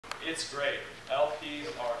it's great. LPs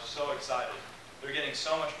are so excited. They're getting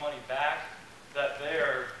so much money back that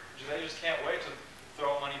they just can't wait to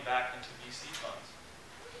throw money back into VC funds.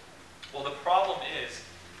 Well, the problem is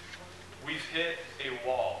we've hit a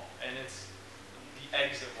wall, and it's the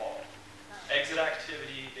exit wall. Exit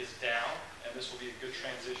activity is down, and this will be a good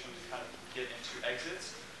transition to kind of get into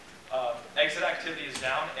exits. Exit activity is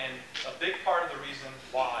down, and a big part of the reason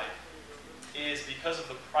why is because of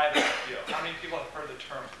the private IPO. How many people have heard the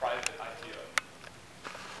term private IPO?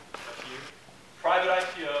 A few. Private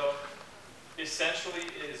IPO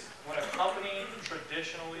essentially is when a company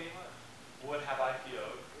traditionally would have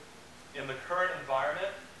IPO'd. In the current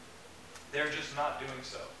environment, they're just not doing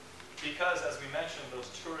so. Because, as we mentioned,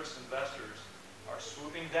 those tourist investors are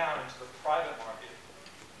swooping down into the private market,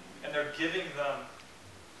 and they're giving them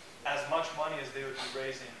as much money as they would be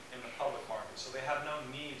raising in the public market. So they have no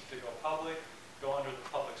need to go public, go under the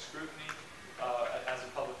public scrutiny as a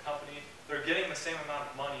public company. They're getting the same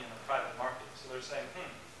amount of money in the private market. So they're saying,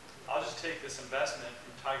 I'll just take this investment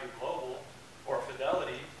from Tiger Global or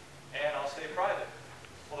Fidelity, and I'll stay private.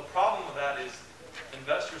 Well, the problem with that is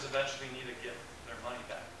investors eventually need to get their money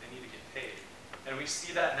back. They need to get paid. And we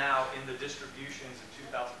see that now in the distributions in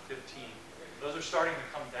 2015. Those are starting to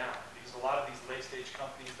come down because a lot of these late-stage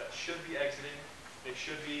companies that should be exiting, they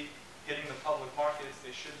should be hitting the public markets,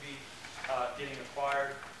 they should be getting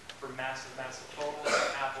acquired for massive, massive totals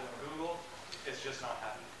like Apple and Google. It's just not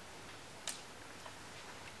happening.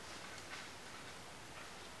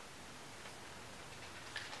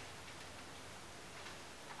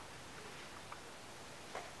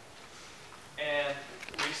 And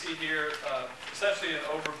we see here essentially an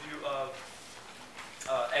overview of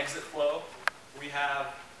exit flow. We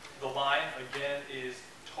have the line, again, is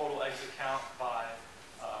total exit count by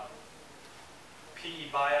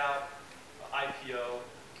PE buyout, IPO,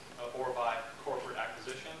 or by corporate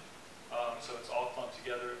acquisition. So it's all clumped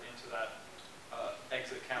together into that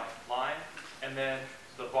exit count line. And then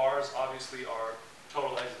the bars obviously are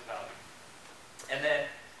total exit value. And then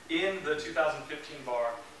in the 2015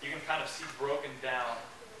 bar, you can kind of see broken down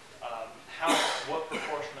what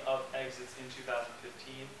proportion of exits in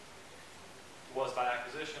 2015 was by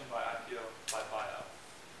acquisition, by IPO, by buyout.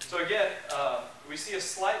 So again, we see a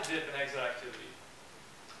slight dip in exit activity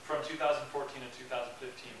from 2014 to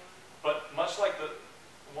 2015. But much like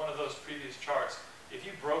one of those previous charts, if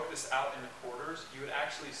you broke this out into quarters, you would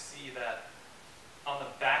actually see that on the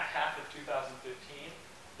back half of 2015,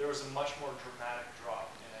 there was a much more dramatic drop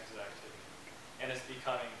in exit activity. And it's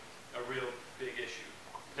becoming a real big issue.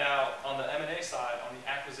 Now, on the M&A side, on the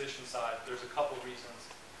acquisition side, there's a couple reasons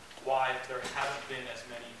why there haven't been as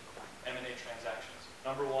many M&A transactions.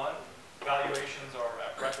 Number one, valuations are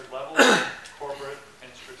at record levels. Corporate and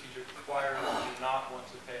strategic acquirers do not want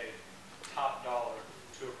to pay top dollar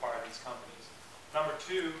to acquire these companies. Number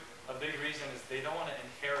two, a big reason is they don't want to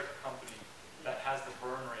inherit a company that has the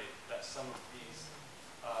burn rate that some of these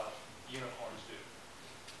unicorns do.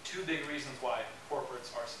 Two big reasons why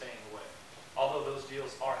corporates are staying away. Although those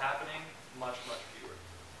deals are happening, much, much fewer.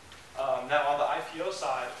 Now on the IPO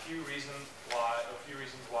side, a few reasons why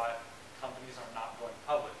companies are not going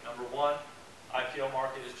public. Number one, IPO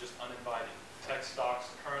market is just uninviting. Tech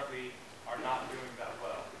stocks currently are not doing that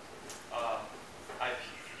well.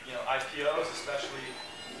 IPOs, especially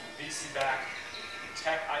VC-backed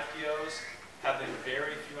tech IPOs, have been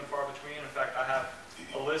very few and far between. In fact, I have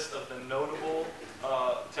a list of the notable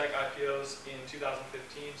tech IPOs in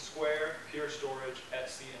 2015: Square, Pure Storage,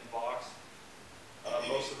 Etsy, and Box.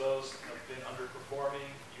 Most of those have been underperforming.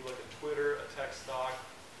 You look at Twitter, a tech stock,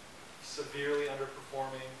 severely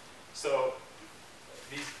underperforming. So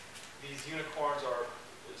these unicorns are,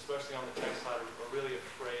 especially on the tech side, are really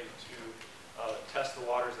afraid to test the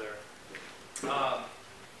waters there.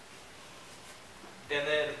 And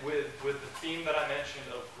then with the theme that I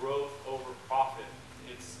mentioned of growth over profit,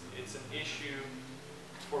 it's an issue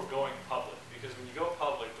for going public. Because when you go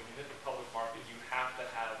public, when you hit the public market, you have to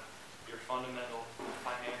have your fundamental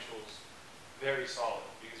financials very solid.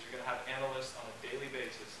 Because you're going to have analysts on a daily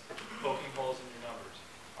basis poking holes in your numbers.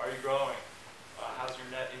 Are you growing? How's your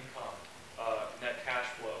net income? Net cash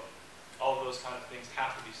flow? All of those kind of things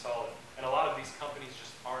have to be solid. And a lot of these companies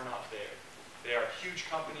just are not there. They are huge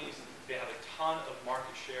companies. They have a ton of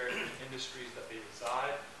market share in the industries that they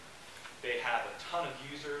reside. They have a ton of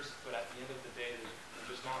users, but at the end of the day, they're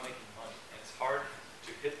just not making money. And it's hard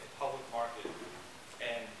to hit the public market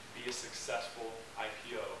and be a successful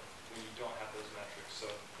IPO when you don't have those metrics. So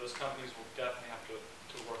those companies will definitely have to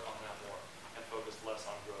work on that more and focus less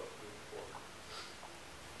on growth moving forward.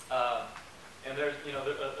 And there's,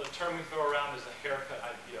 a term we throw around is a haircut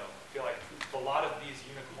IPO. I feel like a lot of these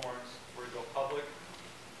unicorns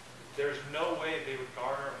there's no way they would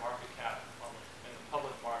garner a market cap in the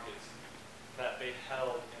public markets that they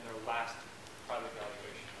held in their last private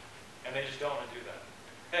valuation. And they just don't want to do that.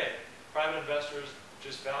 Hey, private investors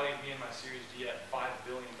just valued me and my Series D at $5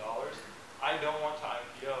 billion. I don't want to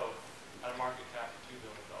IPO at a market cap of $2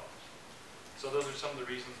 billion. So those are some of the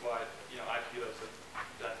reasons why IPOs have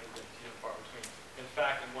definitely been few and far between. In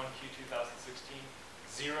fact, in 1Q 2016,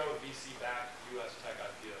 0 VC-backed U.S. tech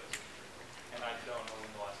IPOs. And I don't know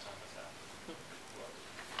when the last time this happened.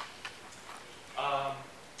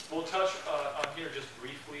 We'll touch on here just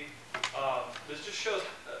briefly. This just shows,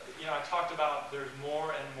 I talked about there's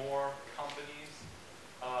more and more companies.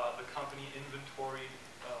 The company inventory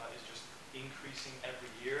is just increasing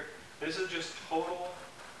every year. This is just total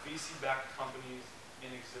VC-backed companies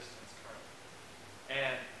in existence currently.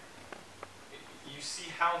 And you see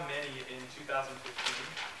how many in 2015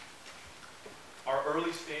 are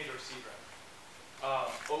early stage or seed round.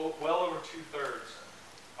 Well over 2/3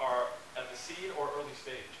 are at the seed or early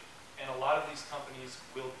stage. And a lot of these companies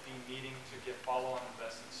will be needing to get follow-on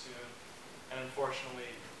investment soon. And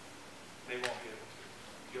unfortunately, they won't be able to.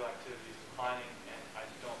 Deal activity is declining, and I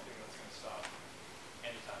don't think that's going to stop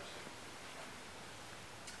anytime soon.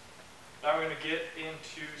 Now we're going to get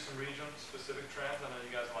into some region-specific trends. I know you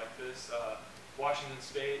guys like this. Washington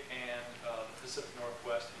State and the Pacific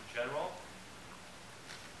Northwest in general.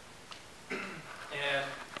 And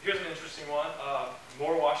here's an interesting one.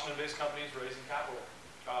 More Washington-based companies raising capital.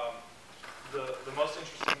 The most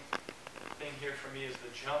interesting thing here for me is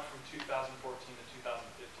the jump from 2014 to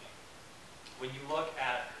 2015. When you look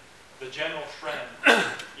at the general trend,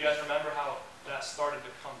 you guys remember how that started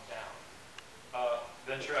to come down.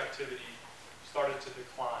 Venture activity started to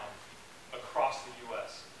decline across the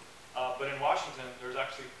U.S. But in Washington, there's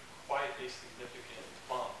actually quite a significant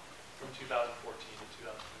bump from 2014 to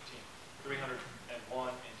 2015.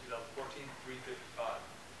 301 in 2014, 355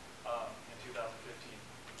 in 2015.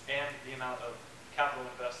 And the amount of capital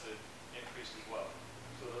invested increased as well.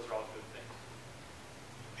 So those are all good things.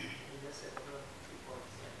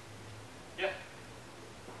 Yeah.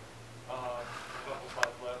 A couple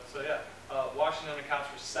slides left. So yeah, Washington accounts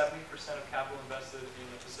for 70% of capital invested in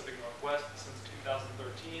the Pacific Northwest since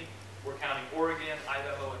 2013. We're counting Oregon,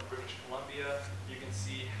 Idaho, and British Columbia. You can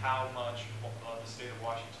see how much the state of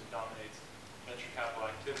Washington dominates venture capital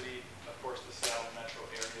activity. Of course, the Seattle metro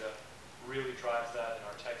area really drives that, and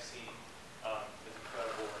our tech scene is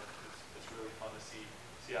incredible. And it's really fun to see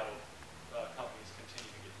Seattle companies continue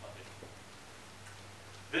to get funding.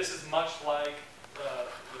 This is much like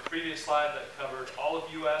the previous slide that covered all of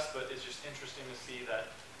U.S., but it's just interesting to see that,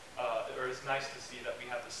 or it's nice to see that we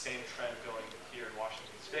have the same trend going here in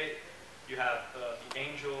Washington State. You have the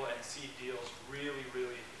angel and seed deals really,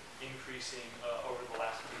 really increasing over the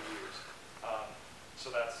last few years. So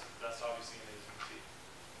that's obviously amazing to see.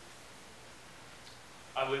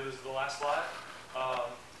 I believe this is the last slide.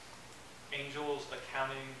 Angels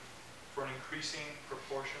accounting for an increasing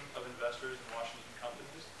proportion of investors in Washington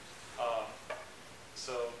companies.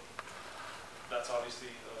 So that's obviously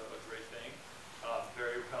a great thing.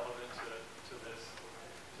 Very relevant to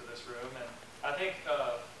this room. And I think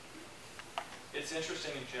it's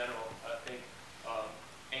interesting in general. I think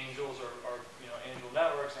angels are angel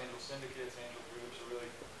networks, angel syndicates, angel groups are really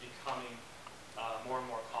becoming more and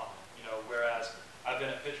more common. Whereas I've been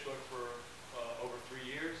at PitchBook for over 3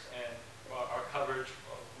 years, and our coverage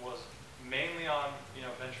was mainly on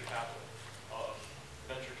venture capital,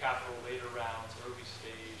 later rounds, early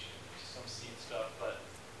stage, and some seed stuff. But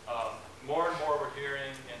more and more we're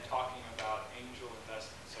hearing and talking about angel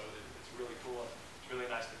investment. So it's really cool, and it's really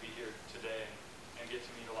nice to be here today and get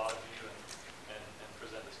to meet a lot of you and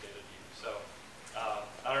present this data to you. So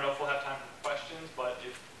I don't know if we'll have time for questions, but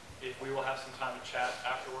if we will have some time to chat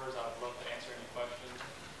afterwards, I would love to answer any questions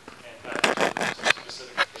and kind of some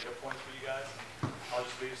specific data points for you guys. I'll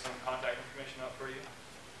just leave some contact information up for you.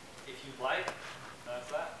 If you'd like,